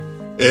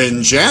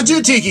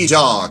Enchanted Tiki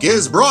Talk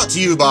is brought to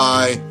you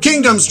by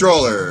Kingdom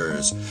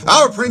Strollers.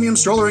 Our premium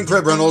stroller and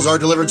crib rentals are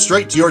delivered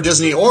straight to your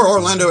Disney or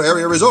Orlando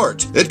area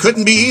resort. It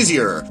couldn't be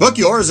easier. Book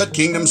yours at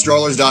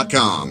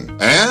kingdomstrollers.com.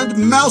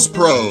 And Mouse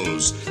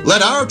Pros.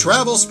 Let our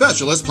travel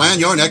specialist plan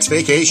your next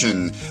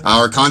vacation.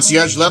 Our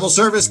concierge level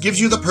service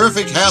gives you the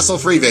perfect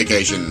hassle-free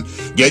vacation.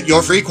 Get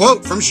your free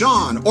quote from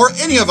Sean or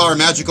any of our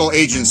magical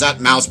agents at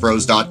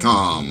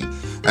mousepros.com.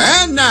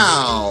 And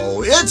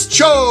now, it's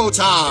show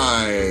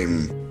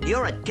time!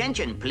 Your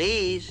attention,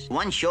 please.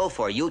 One show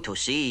for you to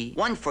see.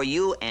 One for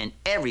you and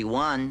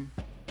everyone.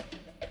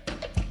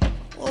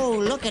 Oh,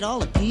 look at all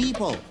the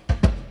people.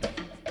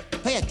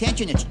 Pay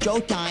attention, it's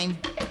showtime.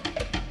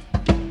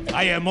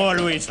 I am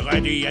always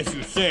ready, as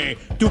you say,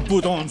 to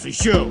put on the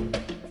show.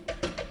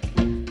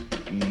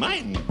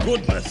 My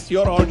goodness,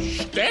 you're all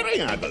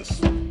staring at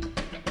us.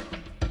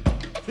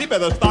 We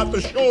better start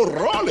the show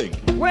rolling.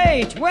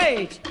 Wait!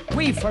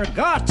 We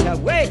forgot to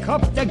wake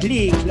up the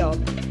Glee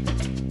Club.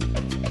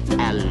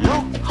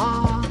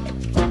 Aloha.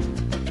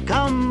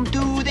 Come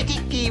to the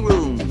Tiki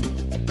Room.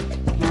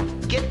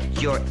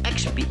 Get your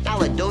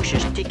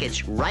Expialidocious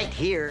tickets right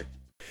here.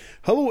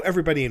 Hello,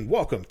 everybody, and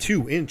welcome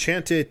to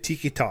Enchanted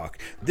Tiki Talk.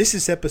 This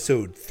is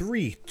episode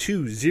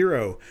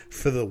 320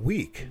 for the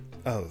week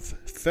of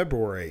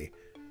February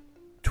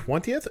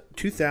 20th,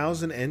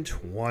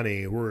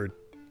 2020. We're a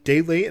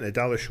day late and a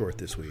dollar short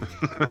this week.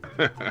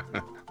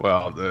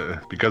 Well,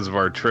 because of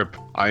our trip,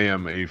 I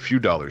am a few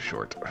dollars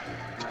short.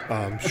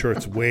 I'm sure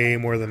it's way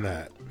more than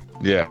that.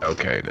 Yeah,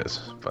 okay, it is.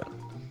 But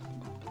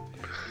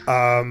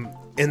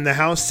in the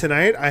house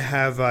tonight, I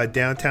have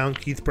downtown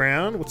Keith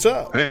Brown. What's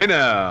up? Hey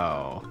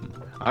now,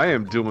 I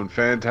am doing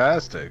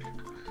fantastic.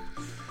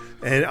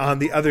 And on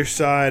the other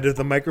side of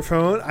the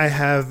microphone, I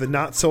have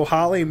not so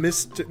jolly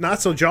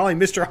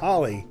Mr.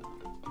 Holly.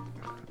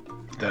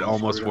 That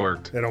almost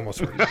worked. That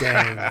almost worked.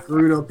 Dang.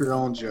 Screwed up your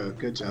own joke.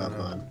 Good job,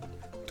 bud.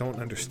 Don't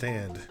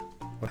understand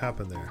what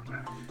happened there.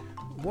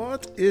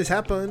 What is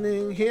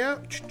happening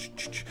here?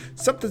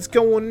 Something's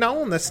going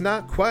on that's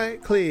not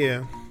quite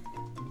clear.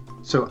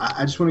 So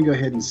I just want to go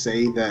ahead and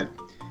say that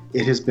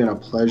it has been a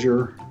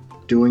pleasure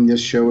doing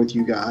this show with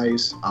you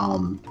guys.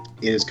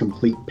 It is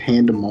complete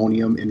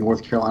pandemonium in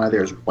North Carolina.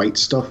 There's white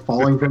stuff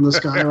falling from the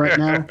sky right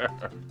now.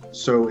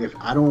 So if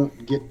I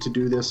don't get to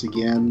do this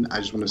again, I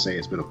just want to say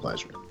it's been a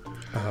pleasure.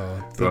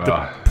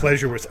 The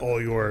pleasure was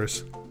all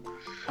yours.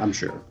 I'm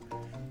sure.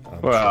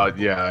 Well,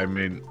 yeah, I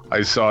mean,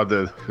 I saw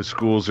the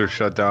schools are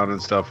shut down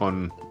and stuff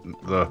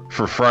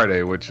for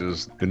Friday, which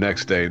is the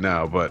next day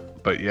now.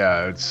 But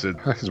yeah, it's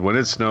when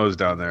it snows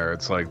down there,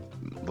 it's like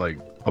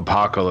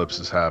apocalypse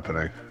is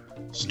happening.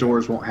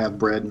 Stores won't have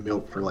bread and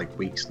milk for like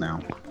weeks now.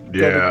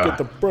 Yeah, gotta get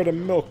the bread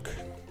and milk.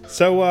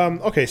 So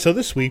okay, so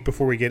this week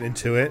before we get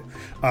into it,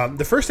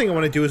 the first thing I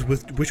want to do is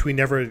which we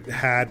never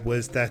had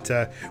was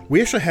that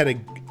we actually had a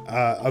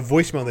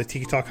voicemail on the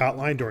Tiki Talk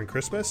hotline during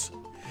Christmas.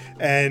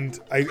 And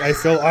I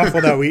feel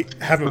awful that we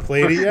haven't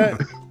played it yet.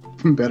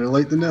 Better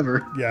late than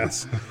never.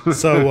 Yes.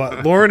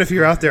 So, Lauren, if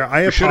you're out there,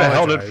 I apologize. Should have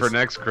held it for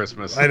next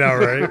Christmas. I know,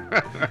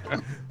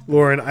 right?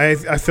 Lauren, I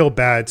feel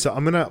bad, so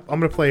I'm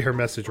gonna play her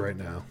message right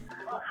now.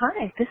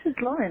 Hi, this is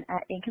Lauren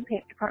at Ink and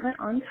Paint Department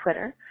on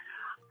Twitter.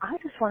 I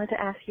just wanted to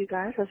ask you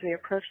guys, as we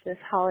approach this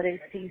holiday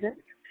season,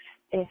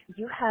 if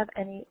you have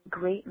any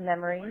great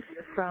memories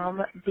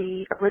from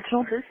the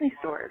original Disney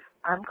stores.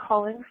 I'm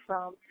calling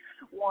from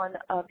one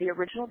of the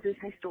original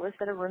Disney stores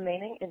that are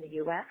remaining in the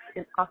U.S.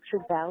 in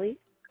Oxford Valley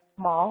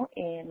Mall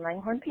in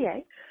Langhorne, PA.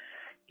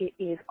 It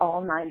is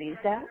all 90s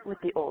now with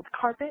the old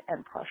carpet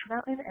and plush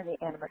mountain and the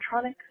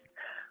animatronics.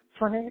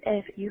 Just wondering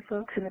if you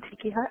folks in the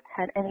Tiki Hut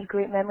had any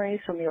great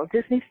memories from the old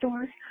Disney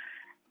stores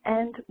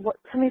and what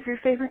some of your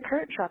favorite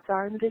current shops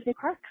are in the Disney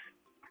parks.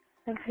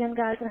 Thanks again,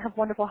 guys, and have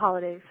wonderful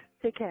holidays.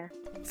 Take care.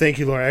 Thank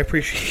you, Lauren. I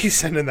appreciate you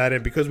sending that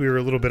in because we were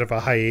a little bit of a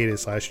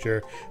hiatus last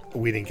year.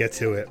 We didn't get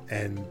to it,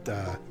 and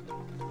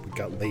we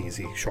got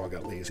lazy. Shaw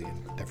got lazy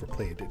and never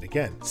played it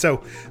again.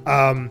 So,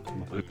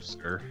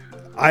 Loser.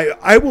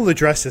 I will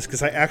address this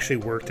because I actually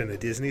worked in a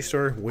Disney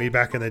store way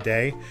back in the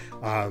day.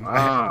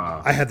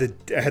 I had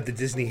the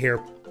Disney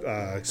hair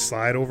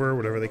slide over,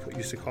 whatever they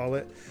used to call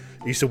it.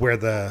 I used to wear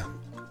the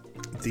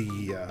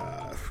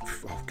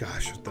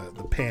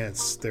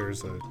pants.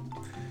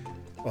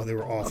 They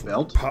were awful.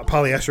 Belt?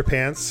 Polyester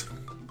pants.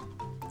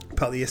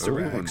 Polyester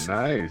rags.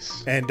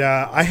 Nice. And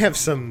I have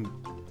some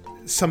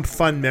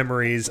fun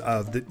memories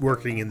of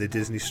working in the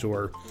Disney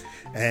store,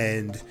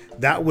 and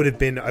that would have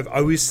been. I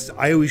always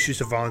used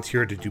to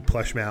volunteer to do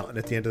Plush Mountain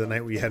at the end of the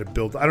night where you had to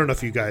build. I don't know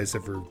if you guys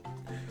ever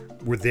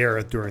were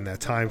there during that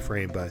time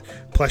frame, but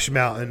Plush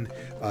Mountain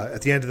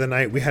at the end of the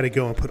night we had to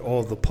go and put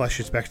all the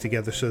plushes back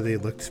together so they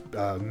looked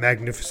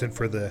magnificent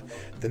for the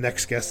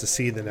next guest to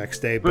see the next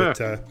day.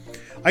 But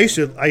I used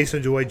to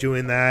enjoy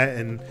doing that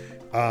and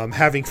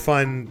having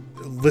fun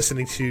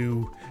listening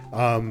to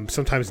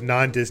sometimes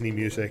non-Disney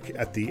music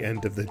at the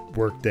end of the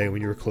workday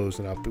when you were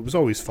closing up. It was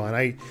always fun.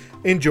 I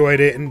enjoyed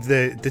it, and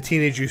the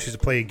teenagers used to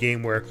play a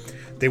game where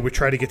they would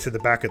try to get to the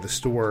back of the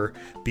store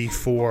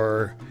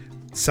before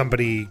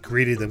somebody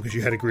greeted them, because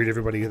you had to greet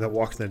everybody that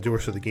walked in the door.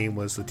 So the game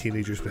was the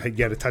teenagers, you had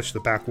to touch the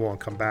back wall and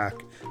come back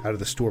out of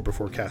the store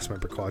before a cast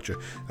member caught you.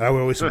 And I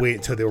would always wait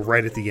until they were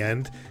right at the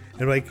end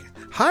and like,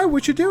 "Hi,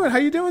 what you doing? How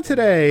you doing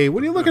today?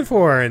 What are you looking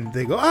for?" And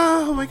they go,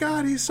 "Oh my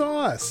God, he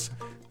saw us."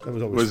 That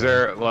was always Was fun.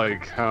 there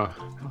like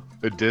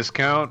a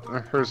discount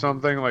or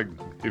something, like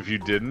if you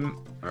didn't,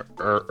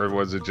 or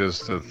was it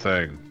just a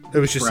thing? It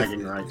was just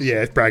bragging rights.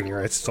 Yeah, it's bragging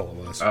rights. That's all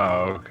it was.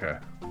 Oh, okay,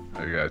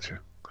 I got you.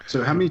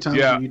 So how many times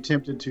were you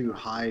tempted to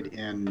hide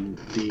in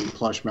the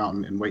plush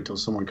mountain and wait till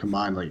someone come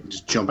by and like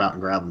just jump out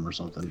and grab them or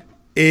something?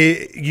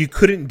 You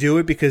couldn't do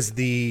it because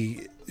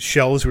the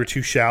shelves were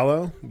too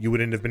shallow. You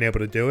wouldn't have been able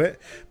to do it.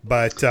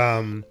 But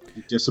You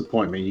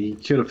disappoint me. You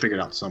could have figured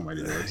out some way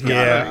to do it.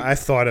 yeah, I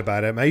thought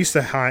about it. I used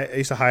to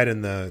hide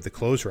in the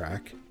clothes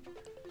rack.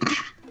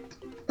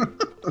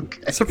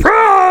 Okay.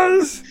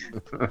 Surprise!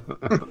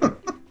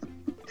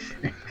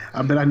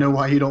 I bet I know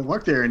why you don't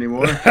work there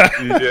anymore.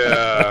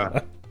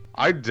 Yeah.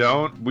 I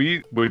don't.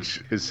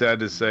 Which is sad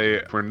to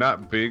say, we're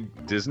not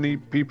big Disney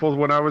people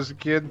when I was a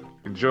kid.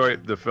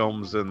 Enjoyed the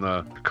films and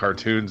the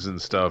cartoons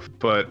and stuff,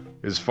 but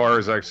as far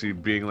as actually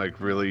being like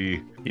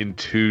really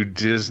into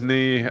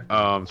Disney,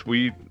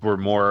 we were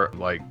more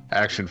like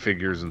action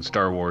figures and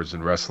Star Wars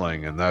and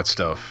wrestling and that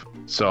stuff.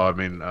 So I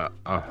mean,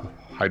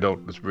 I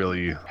don't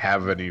really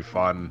have any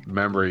fond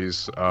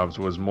memories. It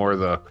was more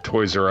the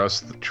Toys R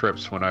Us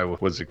trips when I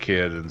was a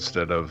kid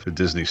instead of the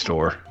Disney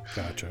store.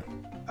 Gotcha.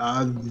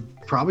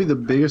 Probably the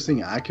biggest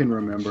thing I can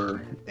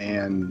remember,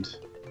 and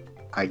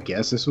I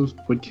guess this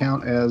would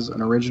count as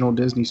an original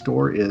Disney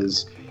store,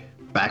 is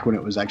back when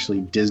it was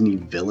actually Disney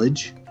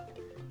Village,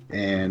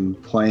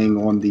 and playing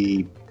on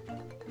the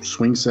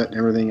swing set and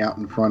everything out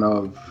in front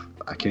of,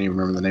 I can't even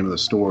remember the name of the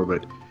store,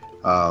 but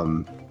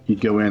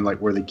you'd go in like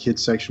where the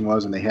kids section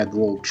was, and they had the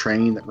little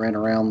train that ran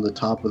around the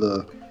top of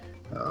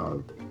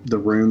the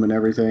room and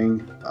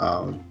everything.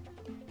 I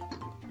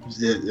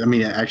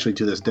mean, actually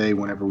to this day,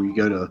 whenever we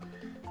go to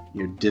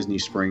Disney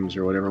Springs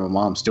or whatever, my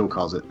mom still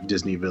calls it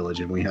Disney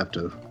Village, and we have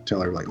to tell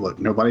her, like, look,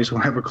 nobody's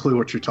going to have a clue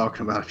what you're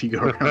talking about if you go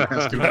around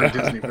asking for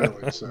Disney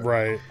Village. So,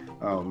 right.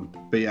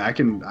 But yeah, I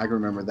can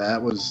remember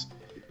that was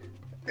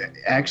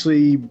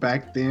actually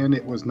back then.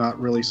 It was not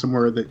really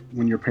somewhere that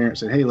when your parents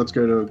said, "Hey, let's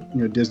go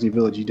to Disney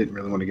Village," you didn't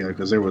really want to go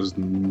because there was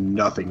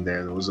nothing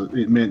there.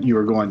 It meant you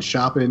were going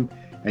shopping,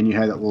 and you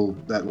had that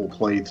little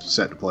play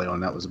set to play on.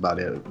 That was about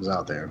it. It was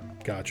out there.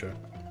 Gotcha.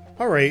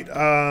 All right.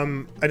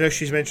 I know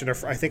she's mentioned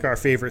I think our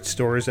favorite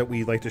stores that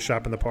we like to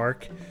shop in the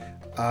park.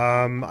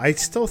 I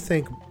still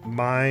think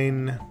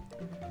mine.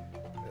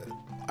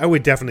 I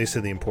would definitely say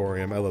the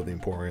Emporium. I love the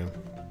Emporium,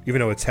 even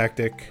though it's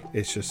hectic.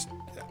 It's just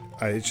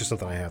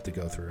something I have to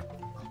go through.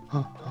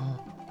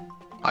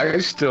 I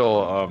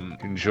still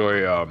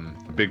enjoy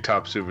Big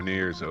Top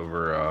Souvenirs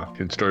over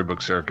in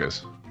Storybook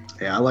Circus.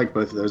 Yeah, I like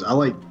both of those. I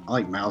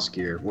like Mouse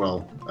Gear.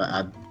 Well,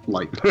 I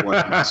liked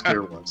what Mouse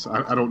Gear was.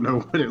 I don't know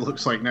what it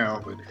looks like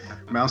now, but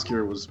Mouse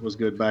Gear was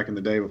good back in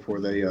the day before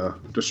they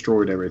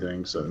destroyed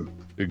everything. So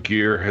the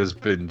gear has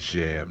been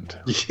jammed.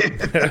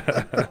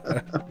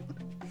 Yeah.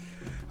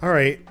 All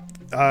right.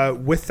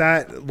 With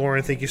that,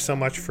 Lauren, thank you so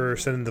much for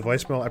sending the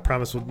voicemail. I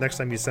promise next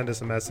time you send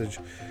us a message,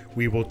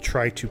 we will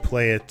try to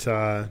play it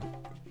a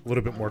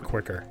little bit more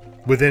quicker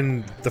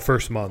within the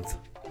first month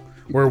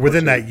or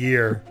within that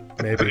year.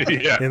 Maybe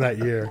in that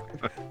year.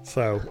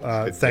 So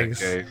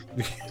thanks.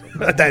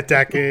 That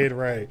decade,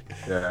 right.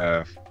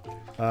 Yeah.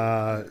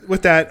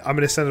 With that, I'm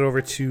going to send it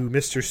over to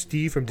Mr.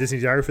 Steve from Disney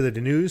Diary for the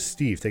news.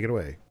 Steve, take it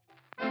away.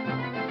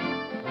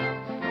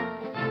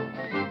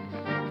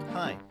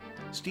 Hi,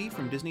 Steve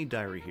from Disney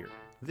Diary here.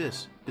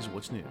 This is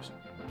What's News.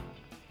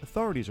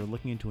 Authorities are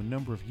looking into a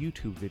number of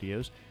YouTube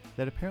videos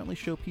that apparently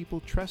show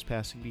people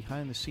trespassing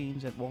behind the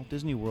scenes at Walt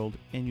Disney World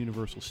and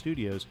Universal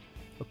Studios,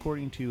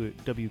 according to a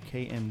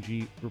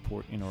WKMG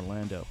report in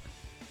Orlando.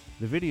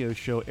 The videos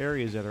show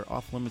areas that are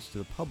off limits to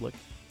the public,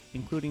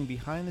 including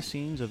behind the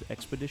scenes of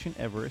Expedition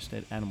Everest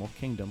at Animal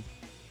Kingdom,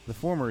 the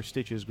former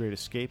Stitch's Great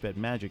Escape at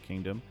Magic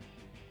Kingdom,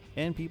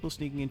 and people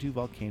sneaking into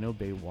Volcano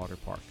Bay Water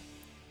Park.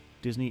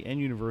 Disney and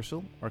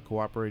Universal are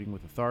cooperating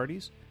with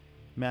authorities.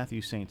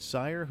 Matthew St.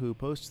 Cyr, who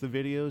posts the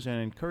videos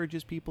and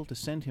encourages people to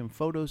send him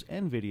photos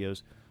and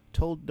videos,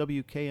 told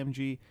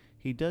WKMG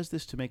he does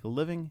this to make a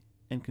living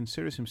and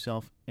considers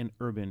himself an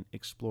urban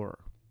explorer.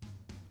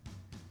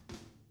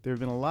 There have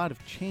been a lot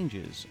of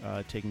changes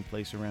taking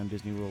place around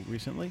Disney World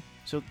recently,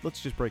 so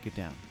let's just break it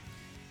down.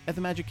 At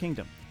the Magic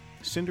Kingdom,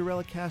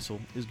 Cinderella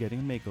Castle is getting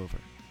a makeover.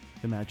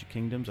 The Magic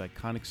Kingdom's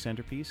iconic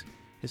centerpiece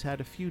has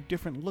had a few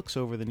different looks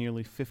over the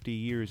nearly 50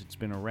 years it's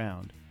been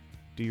around.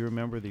 Do you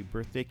remember the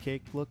birthday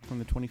cake look from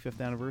the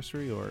 25th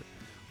anniversary, or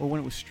when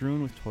it was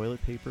strewn with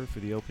toilet paper for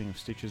the opening of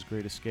Stitch's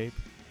Great Escape?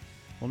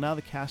 Well, now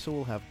the castle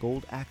will have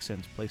gold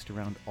accents placed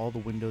around all the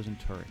windows and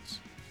turrets.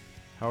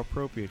 How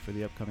appropriate for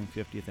the upcoming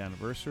 50th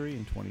anniversary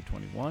in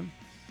 2021.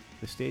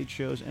 The stage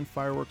shows and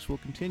fireworks will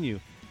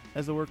continue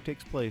as the work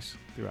takes place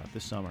throughout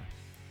the summer.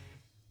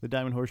 The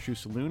Diamond Horseshoe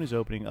Saloon is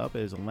opening up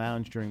as a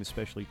lounge during the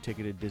specially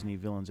ticketed Disney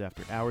Villains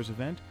After Hours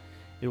event,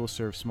 It will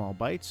serve small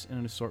bites and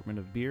an assortment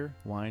of beer,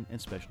 wine,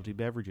 and specialty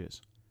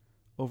beverages.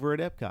 Over at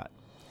Epcot,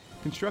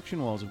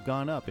 construction walls have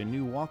gone up and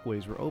new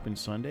walkways were opened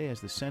Sunday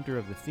as the center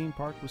of the theme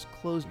park was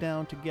closed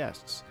down to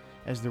guests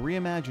as the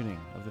reimagining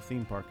of the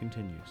theme park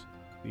continues.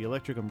 The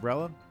Electric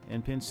Umbrella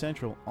and Penn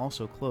Central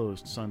also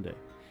closed Sunday.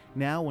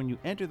 Now, when you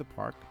enter the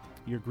park,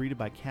 you're greeted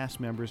by cast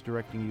members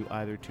directing you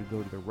either to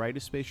go to the right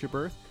of Spaceship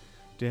Earth,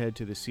 to head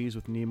to the Seas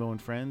with Nemo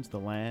and Friends, the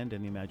Land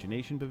and the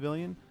Imagination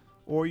Pavilion,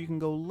 or you can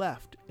go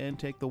left and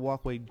take the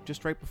walkway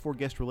just right before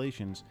Guest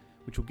Relations,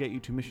 which will get you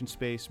to Mission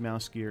Space,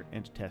 Mouse Gear,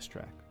 and Test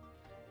Track.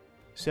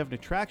 7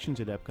 attractions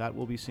at Epcot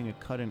will be seeing a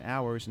cut in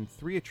hours, and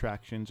 3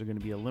 attractions are going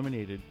to be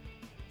eliminated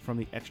from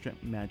the Extra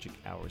Magic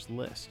Hours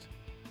list.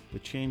 The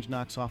change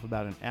knocks off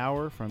about an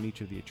hour from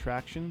each of the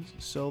attractions,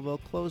 so they'll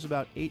close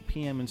about 8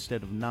 p.m.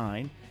 instead of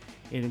 9.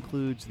 It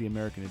includes the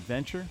American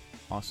Adventure,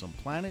 Awesome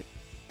Planet,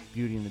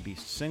 Beauty and the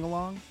Beast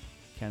Sing-Along,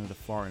 Canada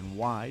Far and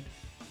Wide,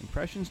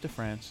 Impressions de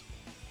France,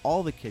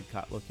 all the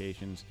KidCot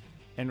locations,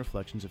 and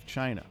Reflections of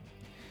China.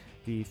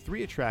 The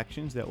 3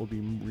 attractions that will be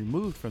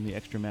removed from the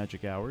Extra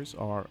Magic Hours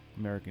are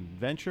American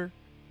Adventure,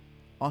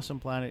 Awesome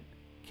Planet,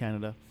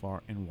 Canada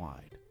Far and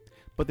Wide.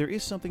 But there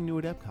is something new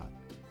at Epcot.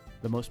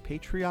 The most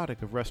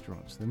patriotic of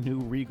restaurants, the new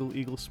Regal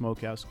Eagle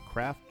Smokehouse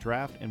Craft,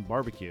 Draft, and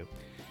Barbecue.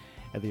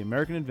 At the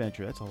American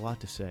Adventure, that's a lot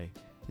to say,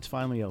 it's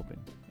finally open,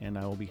 and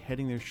I will be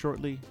heading there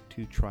shortly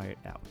to try it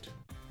out.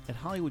 At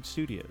Hollywood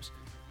Studios,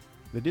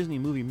 the Disney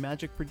Movie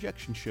Magic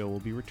Projection Show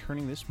will be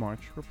returning this March,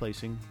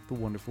 replacing The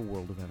Wonderful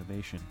World of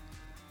Animation.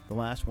 The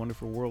last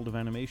Wonderful World of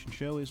Animation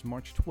show is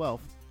March 12th.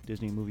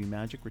 Disney Movie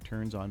Magic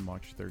returns on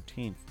March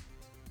 13th.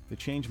 The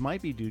change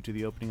might be due to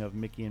the opening of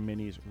Mickey and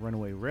Minnie's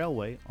Runaway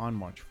Railway on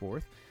March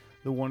 4th.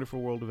 The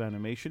Wonderful World of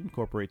Animation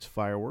incorporates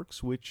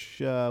fireworks, which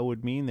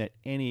would mean that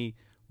any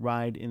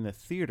ride in the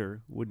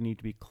theater would need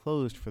to be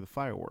closed for the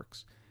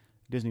fireworks.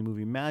 Disney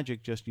Movie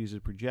Magic just uses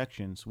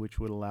projections, which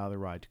would allow the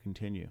ride to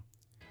continue.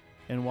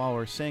 And while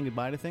we're saying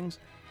goodbye to things,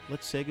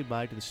 let's say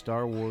goodbye to the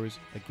Star Wars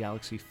A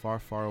Galaxy Far,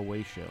 Far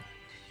Away show.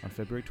 On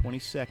February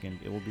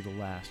 22nd, it will be the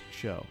last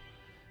show.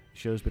 The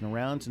show's been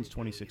around since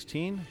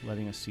 2016,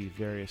 letting us see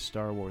various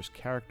Star Wars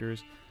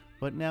characters,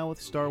 but now with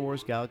Star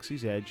Wars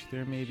Galaxy's Edge,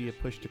 there may be a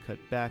push to cut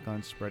back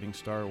on spreading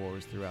Star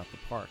Wars throughout the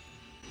park.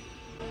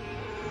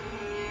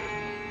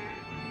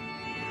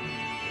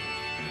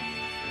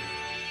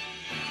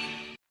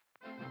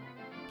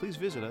 Please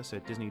visit us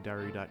at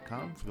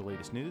DisneyDiary.com for the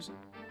latest news.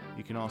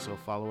 You can also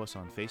follow us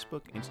on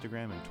Facebook,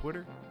 Instagram, and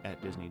Twitter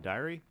at Disney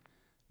Diary.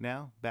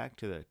 Now, back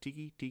to the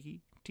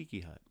Tiki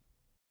Hut.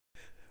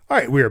 All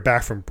right, we are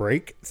back from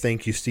break.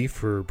 Thank you, Steve,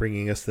 for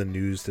bringing us the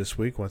news this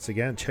week. Once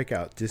again, check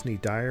out Disney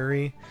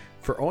Diary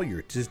for all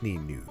your Disney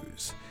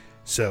news.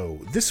 So,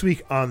 this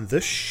week on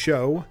the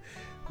show,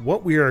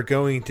 what we are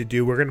going to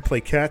do, we're going to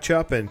play Catch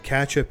Up, and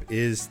Catch Up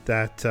is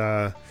that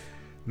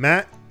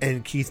Matt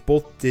and Keith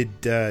both did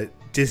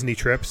Disney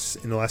trips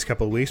in the last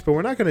couple of weeks, but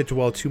we're not going to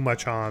dwell too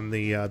much on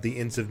the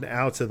ins and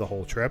outs of the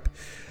whole trip.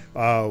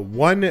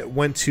 One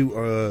went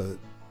to a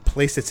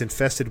place that's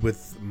infested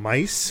with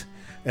mice,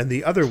 and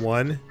the other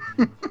one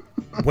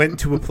went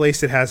to a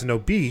place that has no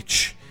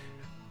beach.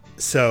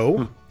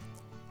 So,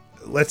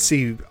 let's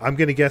see. I'm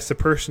going to guess the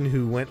person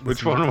who went with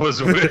which one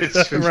was which?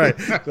 Right.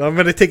 So I'm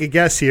going to take a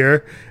guess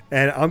here,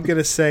 and I'm going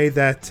to say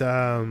that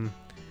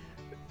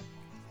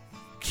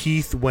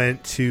Keith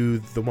went to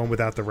the one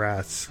without the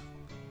rats.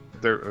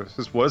 There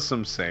was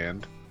some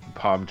sand,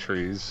 palm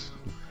trees,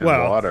 and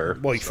water.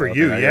 Well, for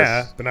you,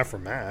 yeah, but not for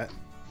Matt.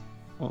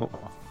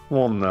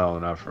 Well, no,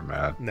 not for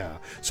Matt. No.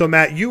 So,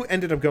 Matt, you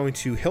ended up going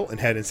to Hilton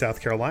Head in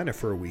South Carolina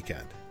for a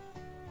weekend.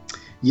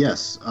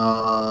 Yes.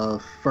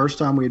 First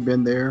time we had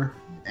been there,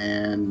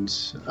 and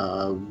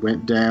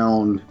went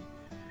down.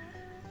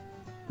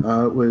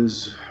 It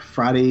was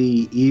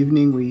Friday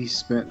evening. We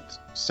spent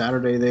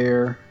Saturday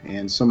there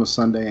and some of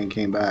Sunday and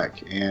came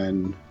back,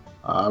 and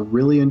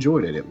really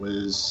enjoyed it. It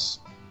was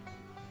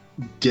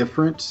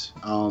different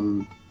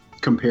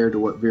compared to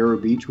what Vero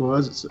Beach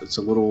was. It's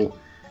a little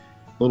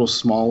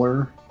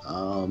smaller.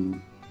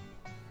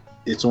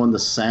 It's on the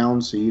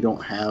Sound, so you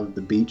don't have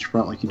the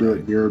beachfront like you do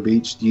at Vero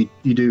Beach. You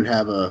do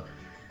have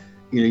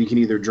you can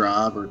either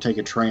drive or take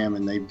a tram,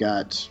 and they've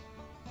got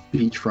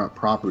beachfront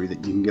property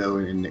that you can go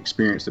and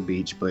experience the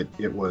beach. But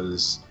it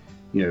was,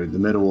 the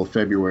middle of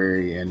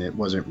February, and it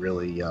wasn't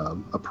really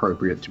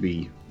appropriate to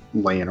be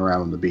laying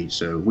around on the beach.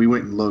 So we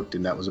went and looked,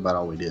 and that was about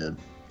all we did.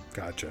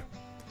 Gotcha.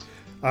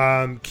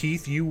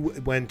 Keith, you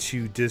went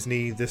to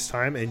Disney this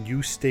time, and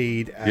you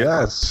stayed at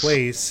a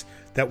place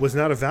that was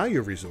not a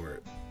value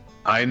resort.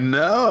 I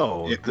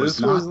know. This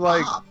was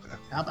like,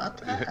 how about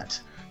that?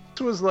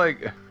 This was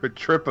like a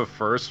trip of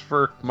first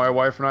for my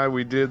wife and I.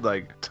 We did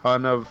like a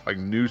ton of like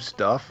new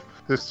stuff.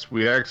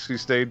 We actually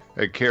stayed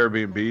at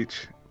Caribbean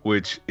Beach,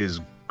 which is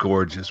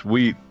gorgeous.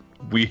 We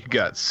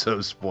got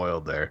so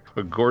spoiled there.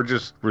 A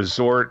gorgeous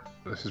resort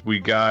we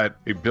got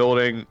a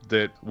building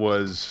that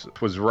was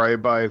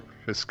right by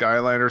the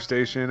Skyliner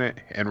station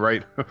and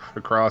right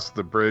across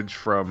the bridge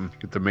from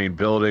the main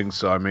building.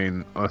 So I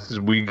mean,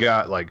 we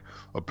got like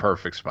a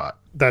perfect spot.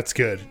 That's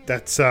good.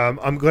 That's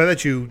I'm glad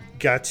that you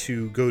got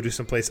to go to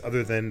someplace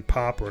other than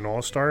Pop or an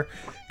All-Star,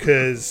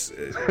 because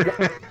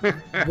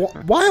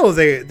while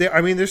they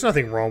I mean, there's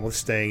nothing wrong with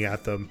staying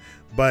at them,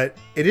 but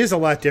it is a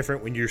lot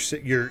different when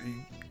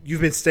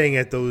you've been staying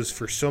at those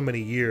for so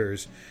many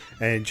years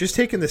and just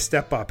taking the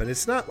step up. And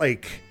it's not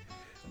like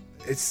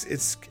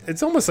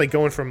it's almost like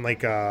going from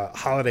like a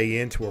Holiday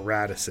Inn to a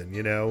Radisson,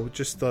 you know,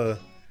 it's a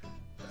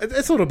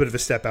little bit of a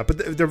step up,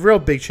 but the real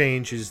big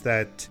change is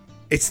that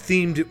it's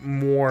themed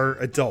more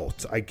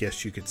adult, I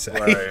guess you could say,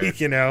 right.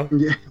 You know?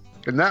 Yeah.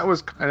 And that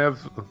was kind of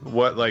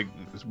what like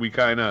we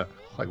kind of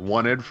like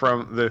wanted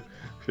from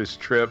this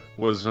trip,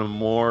 was a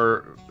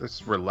more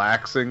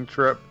relaxing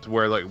trip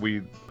where like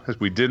we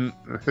didn't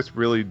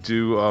really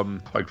do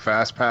like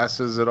fast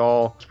passes at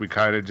all. We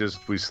kind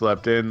of we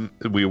slept in,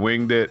 we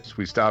winged it.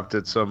 We stopped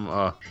at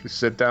some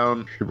sit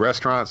down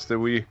restaurants that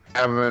we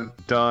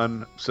haven't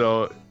done.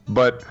 So,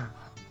 but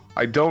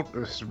I don't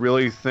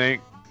really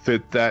think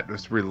that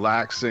was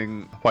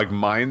relaxing like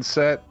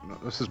mindset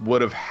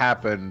would have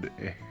happened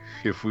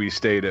if we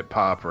stayed at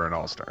Pop or an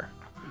All-Star.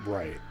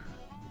 Right.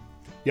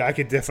 Yeah, I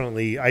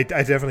definitely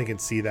can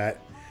see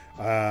that.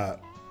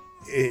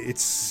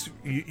 It's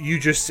you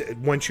just,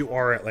 once you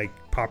are at like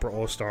Pop or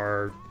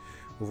All-Star,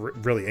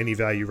 really any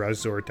value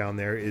resort down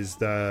there,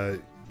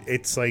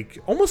 it's like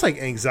almost like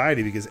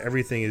anxiety, because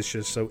everything is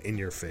just so in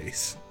your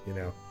face, you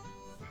know.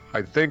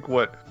 I think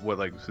what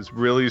like just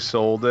really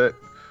sold it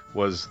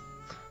was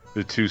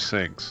the 2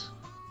 sinks.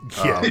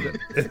 Yeah,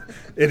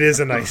 it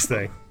is a nice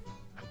thing.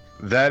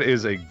 That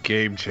is a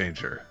game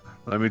changer.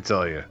 Let me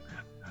tell you,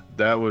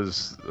 that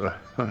was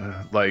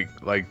like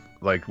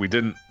we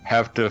didn't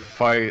have to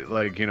fight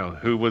like, you know,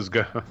 who was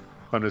going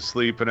to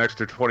sleep an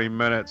extra 20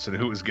 minutes and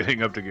who was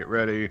getting up to get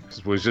ready.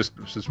 It was just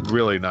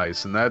really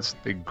nice, and that's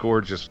a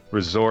gorgeous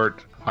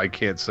resort. I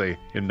can't say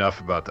enough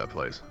about that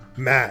place.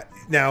 Matt,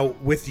 now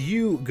with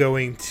you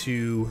going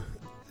to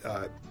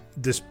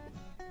this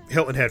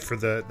Hilton Head for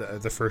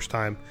the first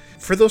time,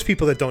 for those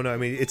people that don't know, I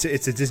mean, it's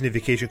a Disney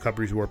Vacation Club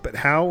resort, but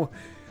how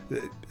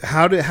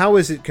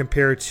is it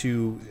compared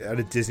to at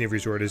a Disney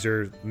resort? Is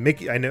there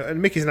Mickey? I know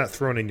Mickey's not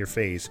thrown in your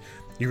face.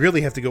 You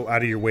really have to go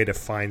out of your way to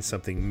find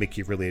something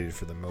Mickey related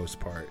for the most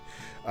part.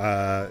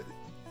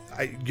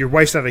 Your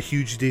wife's not a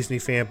huge Disney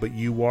fan, but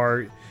you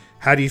are.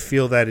 How do you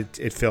feel that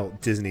it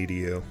felt Disney to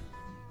you?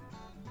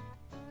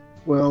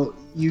 Well,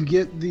 you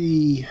get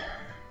the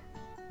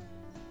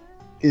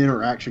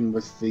interaction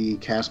with the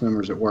cast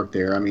members that work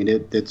there. I mean,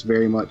 it's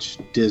very much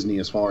Disney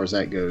as far as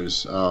that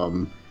goes.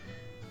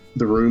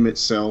 The room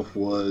itself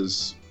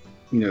was,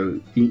 you know,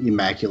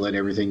 immaculate.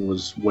 Everything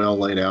was well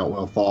laid out,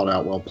 well thought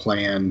out, well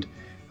planned.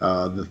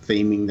 The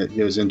theming that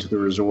goes into the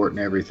resort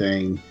and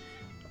everything.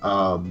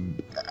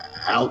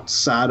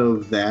 Outside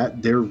of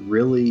that,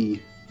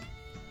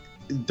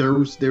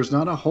 there's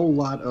not a whole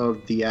lot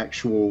of the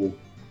actual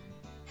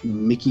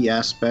Mickey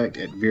aspect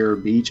at Vero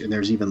Beach, and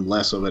there's even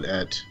less of it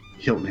at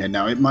Hilton Head.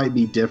 Now, it might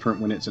be different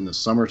when it's in the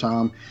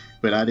summertime,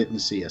 but I didn't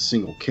see a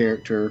single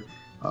character.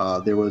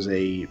 There was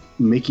a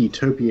Mickey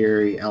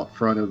topiary out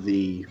front of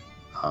the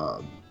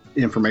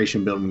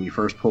information building when you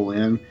first pull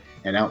in,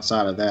 and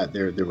outside of that,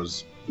 there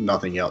was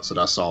nothing else that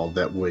I saw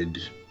that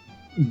would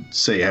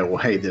say, "Hey, well,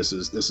 hey, this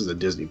is a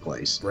Disney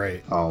place."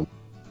 Right.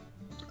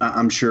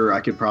 I'm sure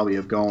I could probably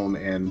have gone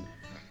and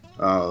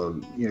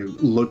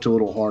looked a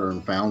little harder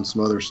and found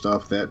some other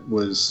stuff that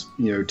was,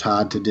 you know,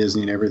 tied to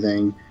Disney and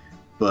everything,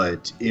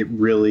 but it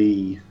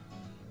really.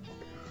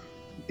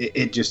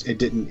 It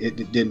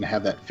didn't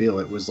have that feel.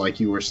 It was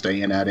like you were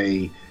staying at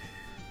a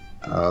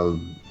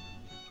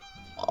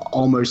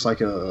almost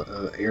like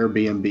a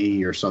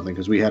Airbnb or something,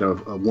 because we had a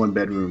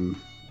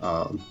 1-bedroom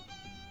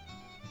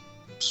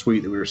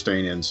suite that we were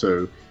staying in.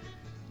 So,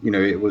 you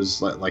know, it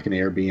was like an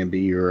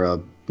Airbnb or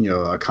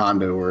a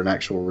condo or an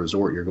actual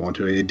resort you're going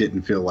to. It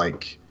didn't feel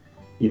like,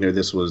 you know,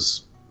 this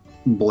was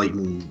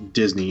blatant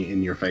Disney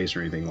in your face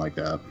or anything like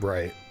that.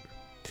 Right.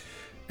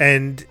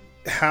 And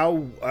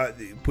how,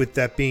 with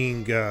that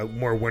being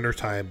more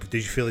wintertime, did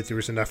you feel like there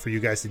was enough for you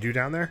guys to do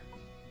down there?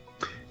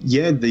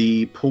 Yeah,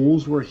 the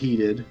pools were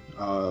heated,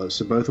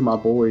 so both of my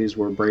boys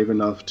were brave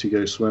enough to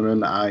go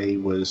swimming. I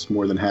was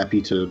more than happy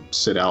to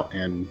sit out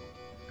and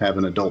have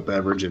an adult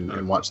beverage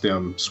and watch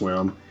them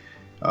swim.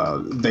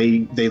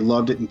 They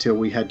loved it until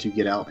we had to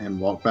get out and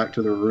walk back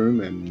to the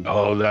room. And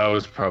oh, that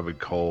was probably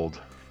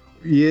cold.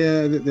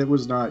 Yeah, that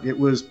was not. It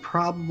was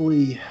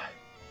probably.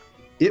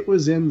 It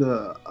was in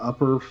the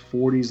upper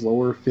 40s,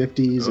 lower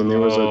 50s, and there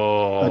was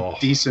a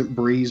decent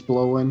breeze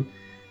blowing.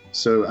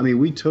 So, I mean,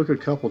 we took a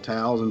couple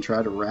towels and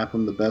tried to wrap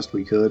them the best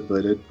we could,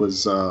 but it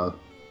was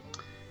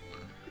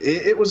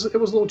it was a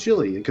little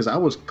chilly because I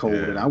was cold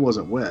and I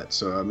wasn't wet.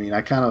 So, I mean,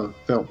 I kind of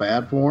felt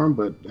bad for them,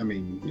 but I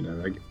mean, you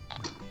know,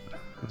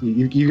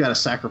 you got to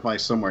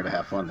sacrifice somewhere to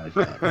have fun like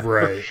that.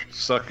 Right.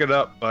 Suck it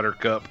up,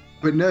 Buttercup.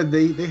 But no,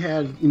 they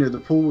had,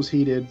 the pool was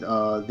heated.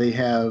 They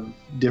have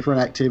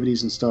different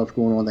activities and stuff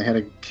going on. They had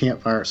a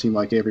campfire, it seemed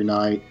like, every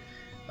night.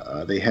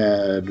 They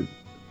had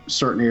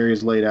certain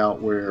areas laid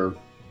out where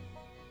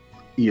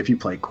if you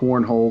played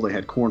cornhole, they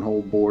had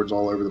cornhole boards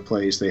all over the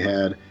place. They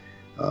had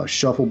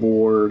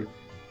shuffleboard.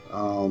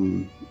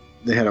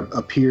 They had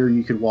a pier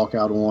you could walk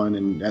out on,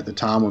 and at the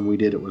time when we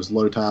did it was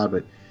low tide,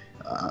 but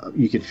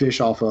you could fish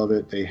off of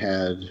it. They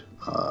had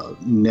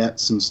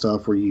nets and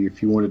stuff where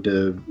if you wanted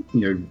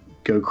to,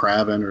 go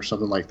crabbing or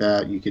something like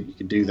that, you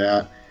could do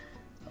that.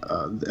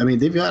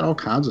 They've got all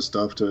kinds of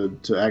stuff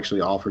to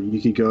actually offer.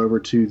 You could go over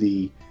to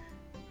the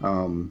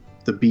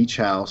beach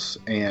house,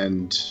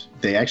 and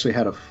they actually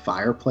had a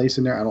fireplace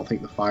in there. I don't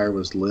think the fire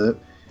was lit,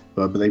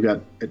 but they've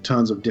got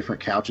tons of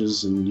different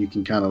couches, and you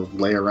can kind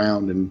of lay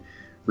around and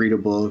read a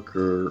book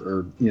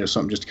or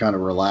something just to kind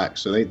of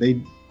relax. So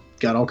they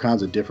got all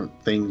kinds of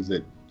different things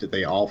that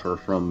they offer,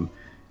 from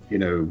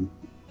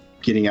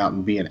getting out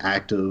and being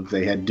active.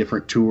 They had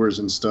different tours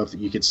and stuff that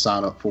you could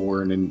sign up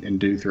for and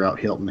do throughout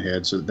Hilton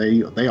Head. So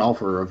they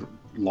offer a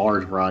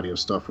large variety of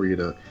stuff for you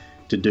to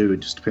do.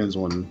 It just depends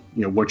on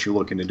what you're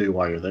looking to do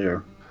while you're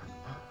there.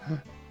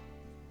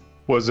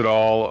 Was it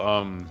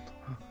all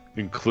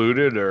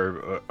included,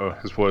 or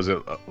was it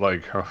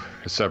like a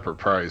separate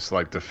price,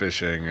 like the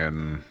fishing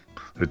and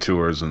the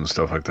tours and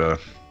stuff like that?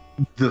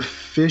 The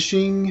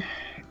fishing,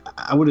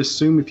 I would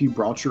assume if you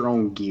brought your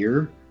own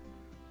gear,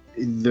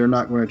 they're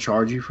not going to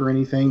charge you for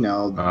anything.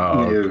 Now,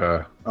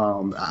 okay.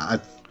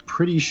 I'm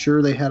pretty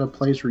sure they had a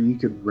place where you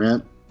could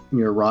rent,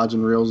 rods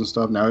and reels and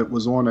stuff. Now, it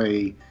was on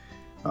a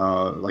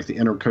like the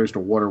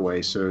Intercoastal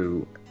Waterway,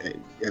 so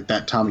at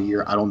that time of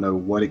year, I don't know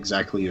what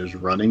exactly is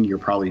running. You're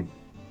probably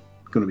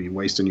going to be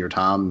wasting your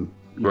time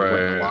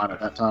waiting in line at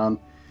that time.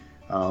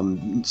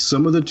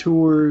 Some of the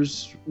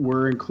tours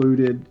were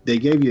included. They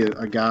gave you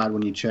a guide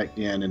when you checked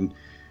in, and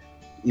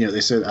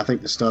they said, I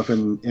think the stuff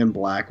in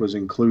black was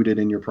included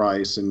in your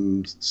price,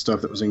 and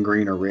stuff that was in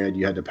green or red,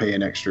 you had to pay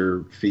an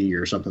extra fee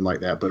or something like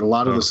that. But a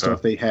lot of the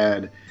stuff they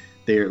had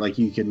there, like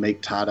you could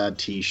make tie-dye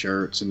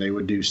T-shirts, and they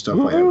would do stuff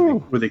like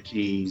that with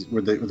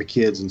the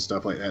kids and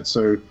stuff like that.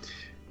 So,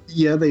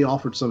 yeah, they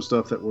offered some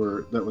stuff that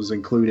was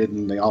included,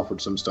 and they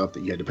offered some stuff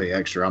that you had to pay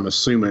extra. I'm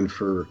assuming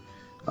for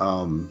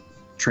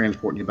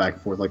transporting you back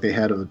and forth. Like they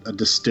had a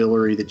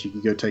distillery that you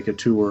could go take a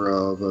tour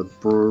of, a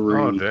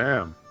brewery. Oh,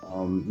 damn.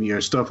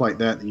 Stuff like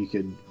that you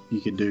could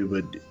do,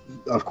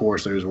 but of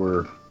course those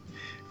were,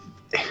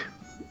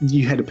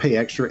 you had to pay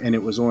extra, and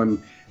it was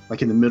on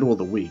like in the middle of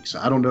the week.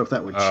 So I don't know if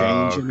that would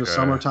change in the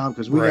summertime,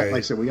 because got, like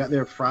I said, we got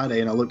there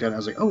Friday, and I looked at it and I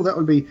was like, oh, that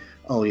would be,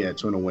 oh yeah,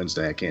 it's on a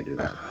Wednesday. I can't do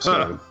that.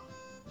 So,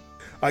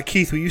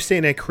 Keith, when you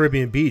staying at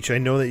Caribbean Beach, I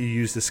know that you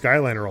use the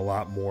Skyliner a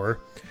lot more.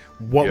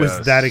 What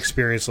was that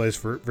experience like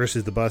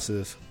versus the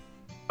buses?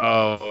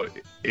 Oh,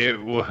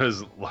 it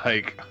was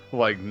like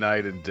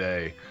night and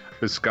day.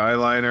 The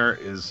Skyliner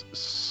is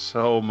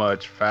so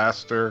much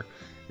faster.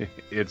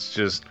 It's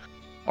just,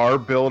 our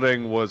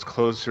building was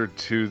closer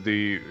to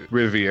the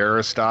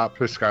Riviera stop,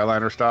 the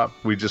Skyliner stop.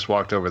 We just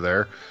walked over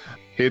there.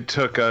 It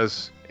took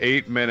us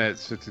 8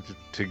 minutes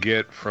to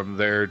get from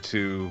there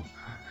to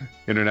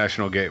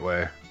International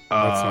Gateway.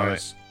 That's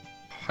nice.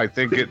 I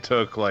think it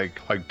took like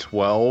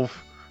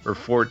 12 or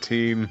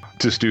 14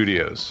 to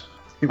Studios.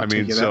 I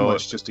mean, that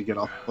much just to get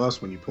off the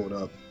bus when you pulled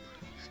up.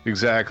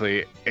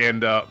 Exactly.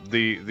 And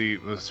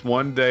this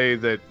one day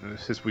that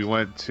since we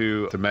went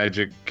to the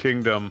Magic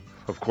Kingdom,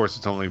 of course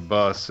it's only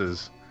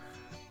buses,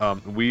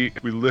 we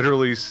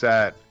literally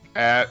sat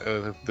at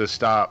the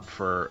stop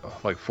for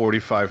like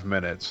 45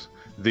 minutes.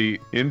 The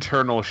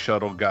internal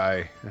shuttle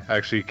guy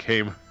actually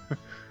came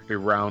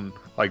around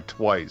like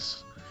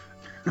twice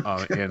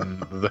in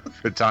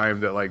the time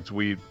that like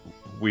we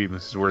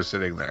were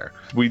sitting there.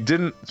 We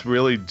didn't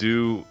really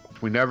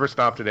we never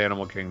stopped at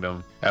Animal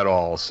Kingdom at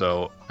all,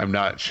 so I'm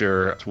not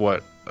sure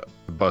what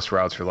the bus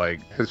routes are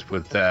like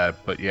with that.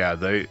 But yeah,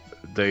 they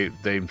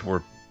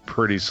were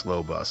pretty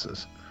slow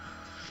buses.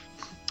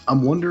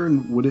 I'm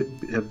wondering, would it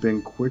have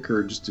been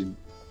quicker just to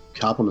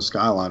hop on the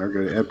Skyliner,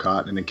 go to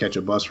Epcot, and then catch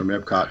a bus from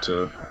Epcot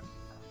to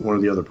one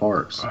of the other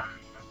parks?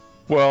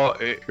 Well,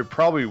 it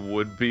probably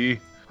would be,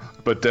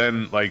 but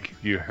then like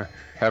you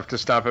have to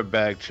stop at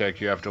bag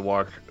check. You have to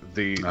walk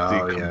the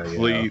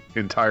complete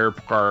entire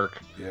park.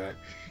 Yeah.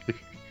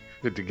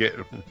 To get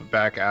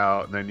back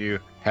out, and then you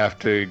have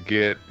to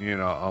get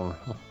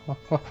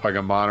like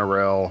a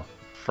monorail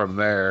from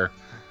there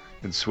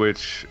and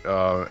switch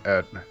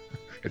at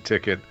a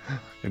ticket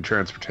and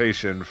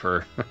transportation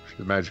for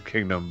the Magic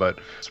Kingdom. But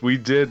we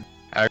did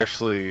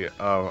actually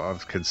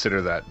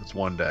consider that as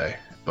one day,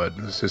 but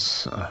it's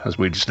just as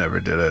we just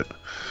never did it.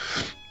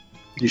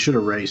 You should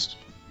have raced.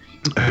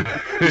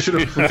 You should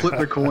have flipped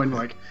the coin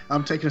like,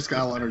 I'm taking a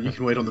Skyliner, you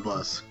can wait on the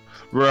bus.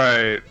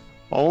 Right.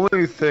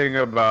 Only thing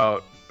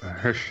about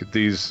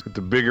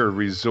the bigger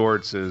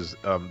resorts is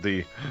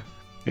the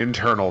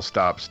internal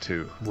stops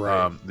too.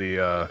 Right.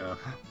 The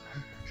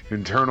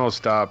internal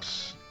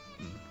stops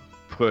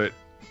put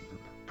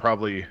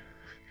probably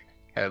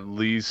at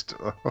least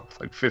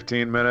like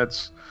 15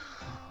 minutes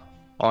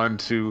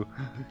onto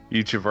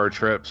each of our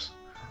trips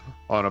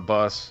on a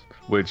bus,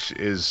 which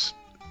is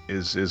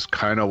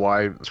kind of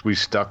why we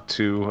stuck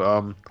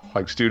to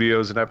like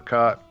studios in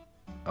Epcot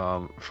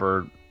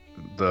for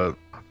the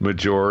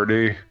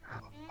majority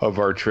of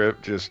our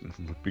trip, just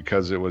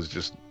because it was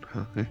just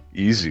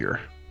easier.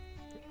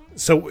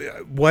 So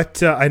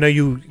what, I know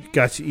you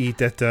got to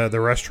eat at the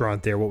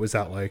restaurant there. What was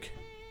that like?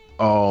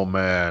 Oh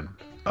man.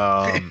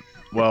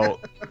 Well,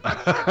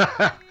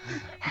 how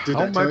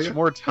much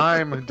more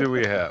time do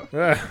we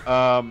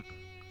have?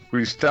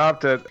 We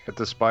stopped at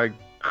the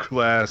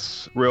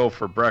Spyglass Grill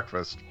for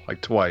breakfast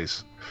like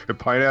twice. The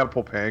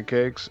pineapple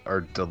pancakes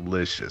are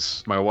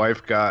delicious. My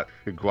wife got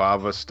a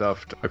guava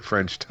stuffed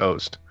French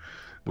toast,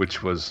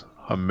 which was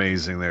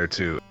amazing there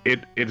too.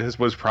 It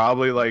was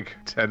probably like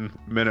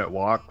 10-minute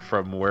walk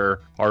from where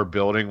our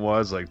building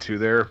was, like to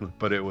there,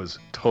 but it was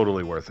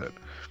totally worth it.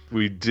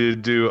 We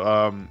did do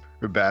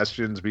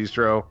Bastion's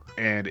Bistro,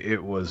 and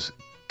it was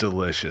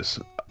delicious.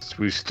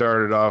 We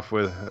started off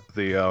with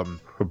the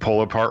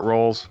Polar Part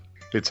rolls.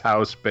 It's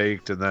house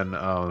baked, and then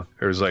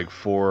there's like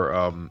 4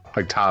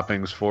 like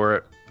toppings for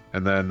it.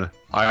 And then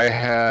I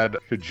had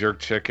a jerk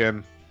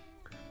chicken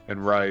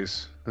and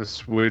rice,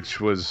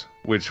 which was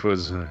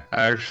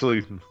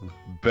actually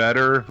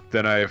better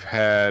than I've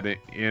had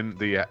in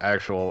the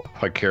actual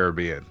like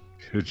Caribbean.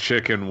 The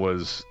chicken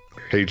was,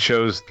 they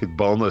chose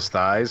boneless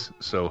thighs,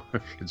 so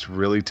it's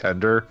really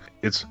tender.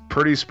 It's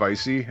pretty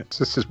spicy,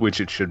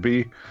 which it should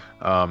be,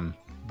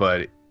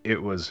 but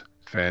it was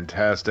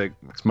fantastic.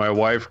 My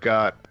wife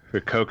got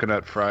the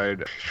coconut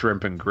fried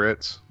shrimp and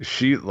grits.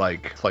 She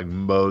like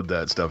mowed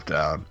that stuff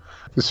down.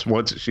 Just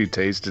once she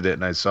tasted it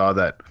and I saw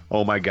that,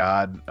 oh my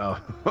God,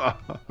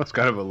 it's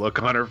kind of a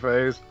look on her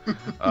face.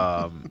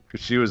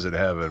 She was in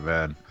heaven,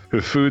 man.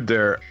 The food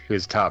there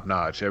is top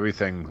notch.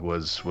 Everything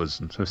was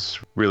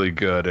just really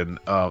good, and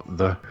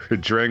the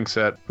drinks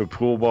at the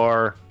pool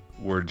bar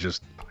were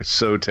just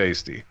so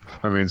tasty.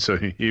 I mean, so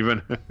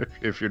even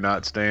if you're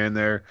not staying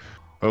there,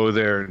 go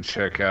there and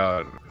check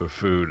out the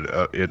food.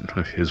 It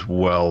is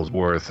well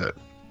worth it.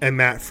 And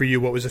Matt, for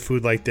you, what was the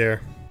food like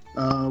there?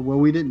 Well,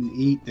 we didn't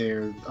eat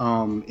there.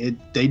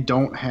 They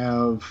don't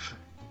have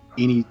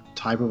any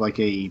type of like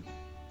a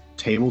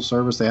table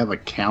service. They have a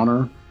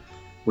counter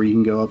where you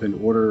can go up and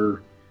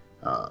order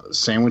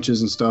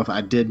sandwiches and stuff.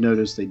 I did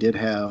notice they did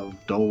have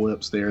Dole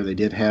Whips there. They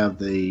did have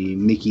the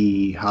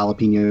Mickey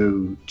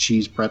jalapeno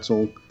cheese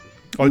pretzel.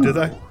 Oh, did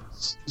they?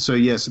 So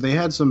yeah, so they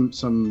had some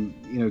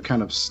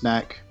kind of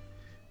snack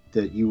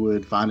that you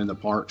would find in the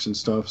parks and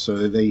stuff.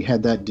 So they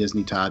had that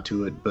Disney tied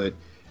to it, but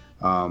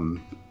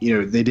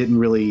they didn't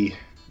really.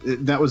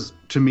 That was,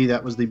 to me,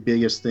 that was the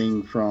biggest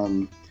thing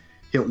from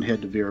Hilton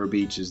Head to Vero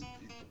Beach. Is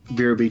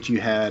Vero Beach you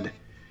had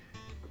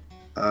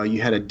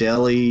a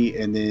deli,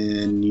 and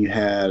then you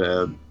had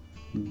at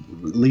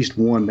least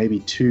one, maybe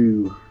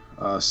 2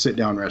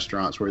 sit-down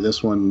restaurants, where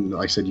this one,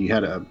 like I said, you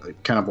had a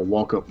kind of a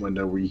walk-up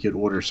window where you could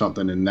order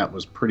something, and that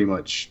was pretty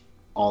much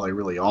all they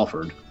really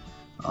offered.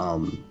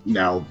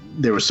 Now,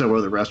 there were several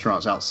other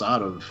restaurants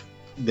outside of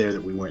there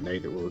that we went and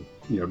ate that were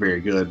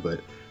very good,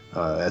 but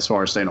as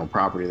far as staying on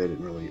property, they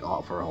didn't really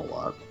offer a whole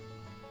lot.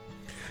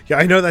 Yeah,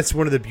 I know that's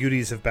one of the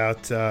beauties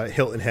about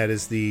Hilton Head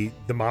is the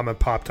mom and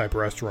pop type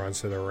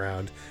restaurants that are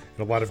around,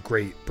 and a lot of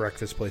great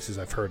breakfast places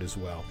I've heard as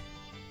well.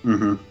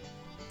 Mm-hmm.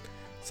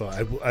 So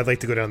I'd like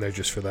to go down there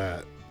just for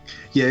that.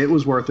 Yeah, it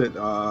was worth it.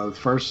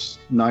 First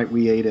night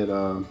we ate at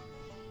I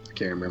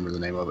can't remember the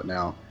name of it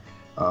now,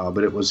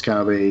 but it was kind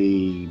of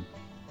a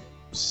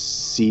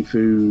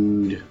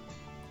seafood,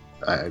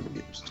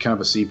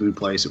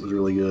 place. It was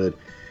really good.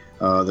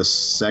 The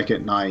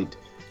second night,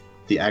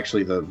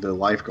 the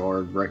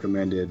lifeguard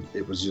recommended,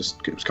 it was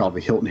called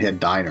the Hilton Head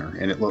Diner,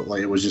 and it looked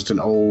like it was just an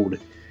old,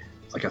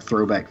 like a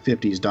throwback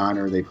 50s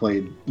diner. They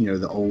played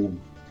the old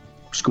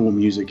school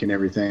music and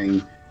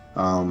everything.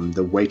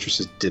 The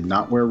waitresses did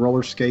not wear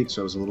roller skates,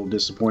 so I was a little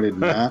disappointed in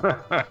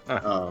that.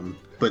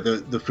 But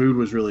the food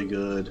was really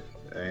good,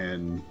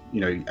 and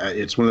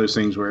it's one of those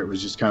things where it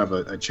was just kind of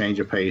a change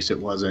of pace. It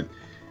wasn't.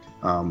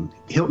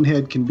 Hilton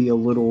Head can be a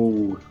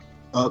little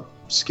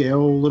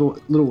upscale,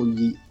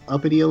 little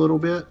uppity a little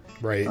bit.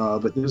 Right.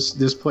 But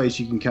this place,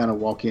 you can kind of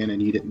walk in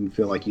and you didn't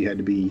feel like you had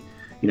to be,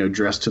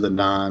 dressed to the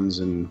nines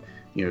and,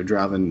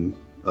 driving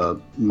a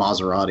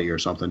Maserati or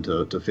something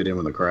to fit in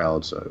with the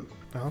crowd. So.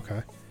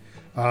 Okay.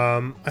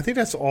 I think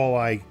that's all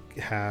I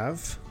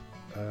have.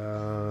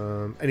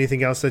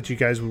 Anything else that you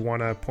guys would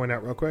want to point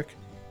out real quick?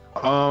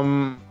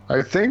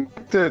 I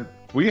think that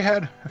we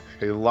had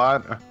a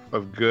lot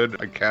of good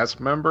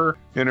cast member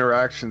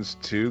interactions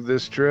too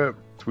this trip.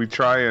 We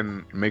try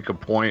and make a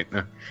point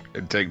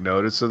and take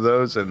notice of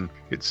those, and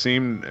it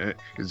seemed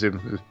as if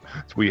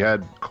we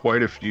had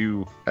quite a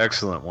few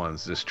excellent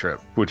ones this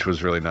trip, which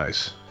was really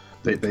nice.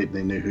 They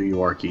knew who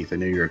you are, Keith. They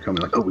knew you were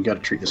coming. Like, oh, we got to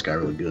treat this guy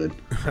really good.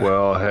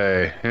 Well,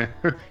 hey,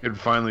 it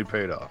finally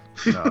paid off.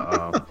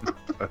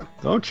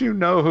 Don't you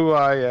know who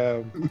I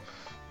am?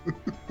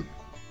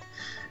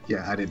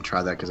 Yeah, I didn't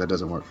try that because that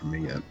doesn't work for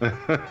me yet.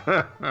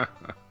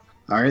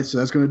 All right, so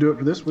that's going to do it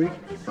for this week.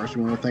 First,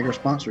 we want to thank our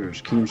sponsors,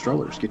 Kingdom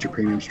Strollers. Get your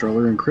premium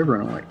stroller and crib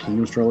rental at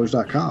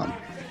kingdomstrollers.com.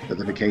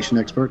 The vacation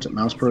experts at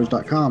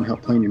mousepros.com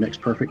help plan your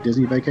next perfect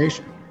Disney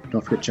vacation.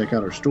 Don't forget to check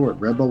out our store at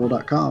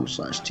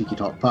redbubble.com/Tiki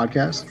Talk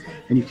Podcast,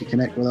 and you can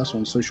connect with us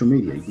on social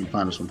media. You can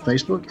find us on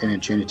Facebook and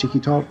Enchanted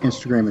Tiki Talk,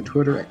 Instagram and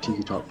Twitter at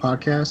Tiki Talk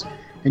Podcast,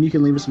 and you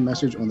can leave us a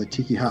message on the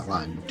Tiki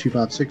Hotline,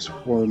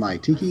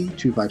 256-4MY-TIKI,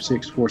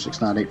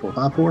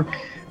 256-469-8454.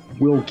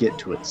 We'll get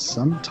to it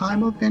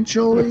sometime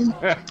eventually.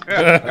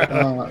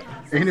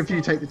 And if you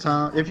take the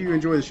time, if you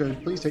enjoy the show,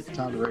 please take the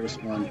time to rate us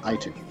on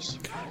iTunes.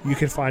 You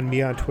can find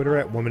me on Twitter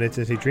at Woman at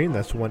Disney Dream.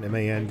 That's one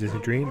MAN Disney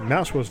Dream.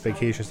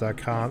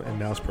 MouseProsVacations.com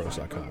and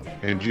MousePros.com.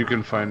 And you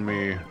can find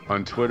me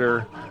on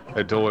Twitter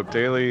at Dole Whip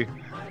Daily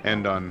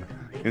and on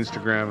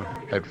Instagram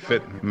at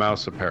Fit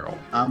Mouse Apparel.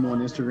 I'm on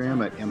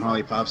Instagram at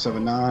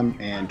mholly579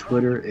 and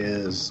Twitter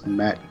is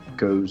Matt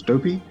Goes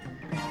Dopey.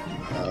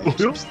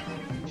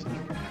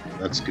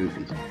 That's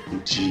goofy.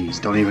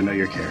 Jeez, don't even know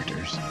your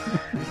characters.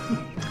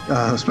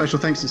 Special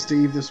thanks to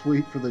Steve this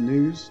week for the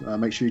news.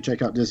 Make sure you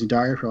check out Disney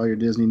Diary for all your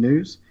Disney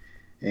news.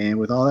 And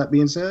with all that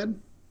being said,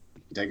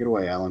 take it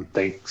away, Alan.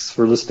 Thanks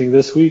for listening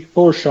this week.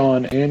 For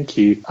Sean and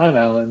Keith, I'm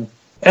Alan,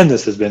 and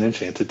this has been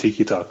Enchanted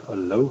Tiki Talk.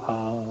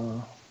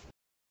 Aloha.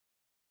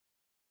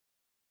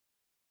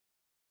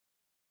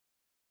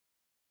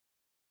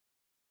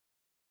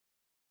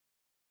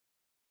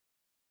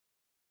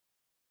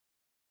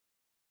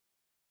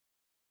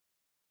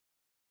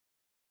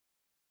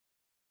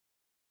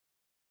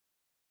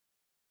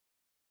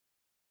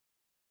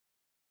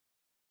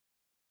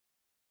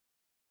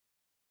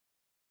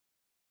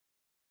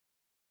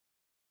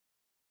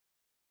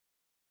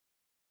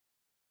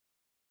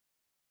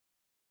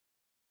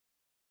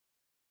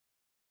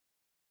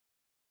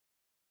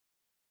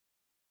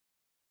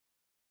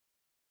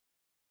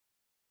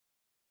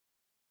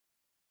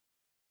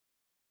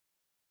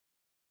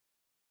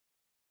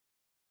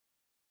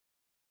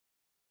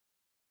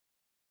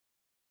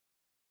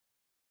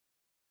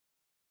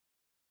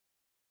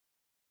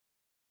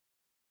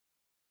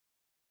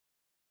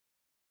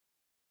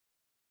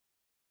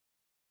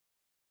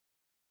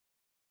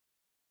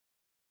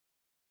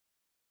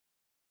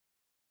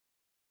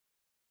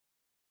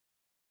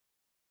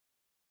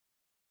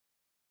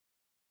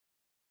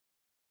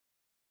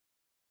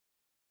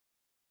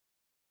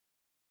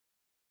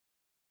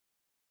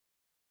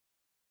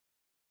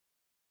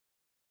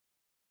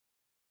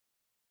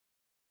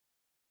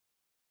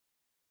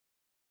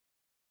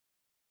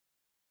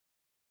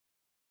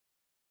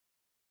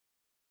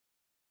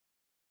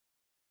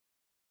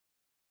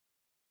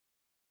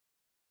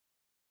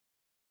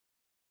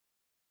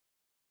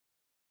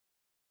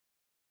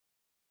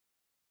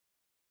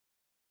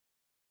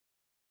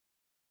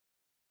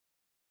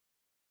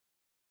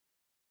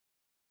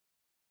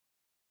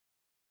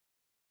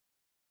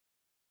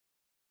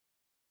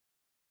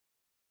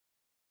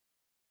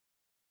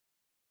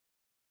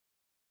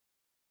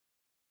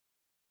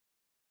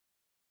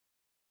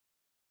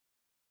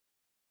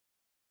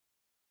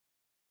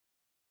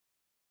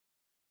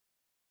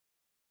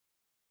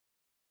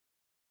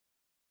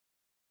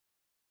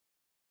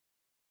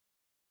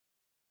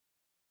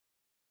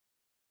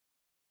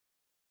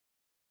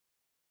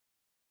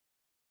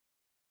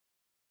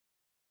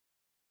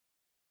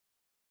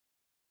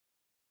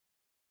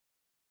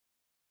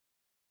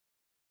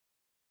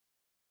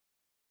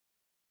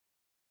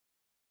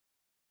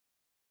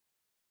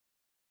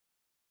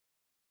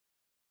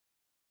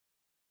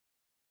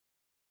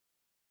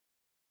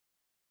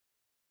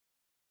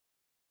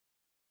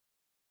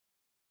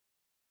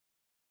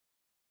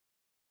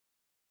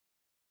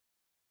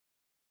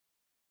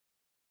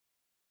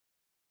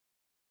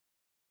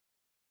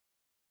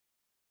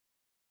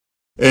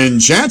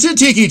 Enchanted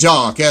Tiki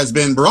Talk has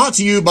been brought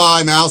to you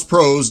by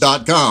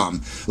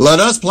mousepros.com. Let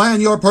us plan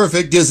your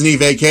perfect Disney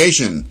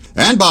vacation.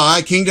 And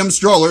by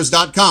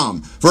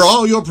kingdomstrollers.com for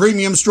all your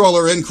premium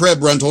stroller and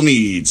crib rental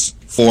needs.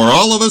 For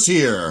all of us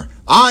here,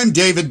 I'm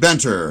David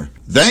Benter.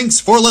 Thanks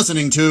for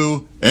listening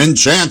to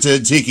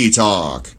Enchanted Tiki Talk.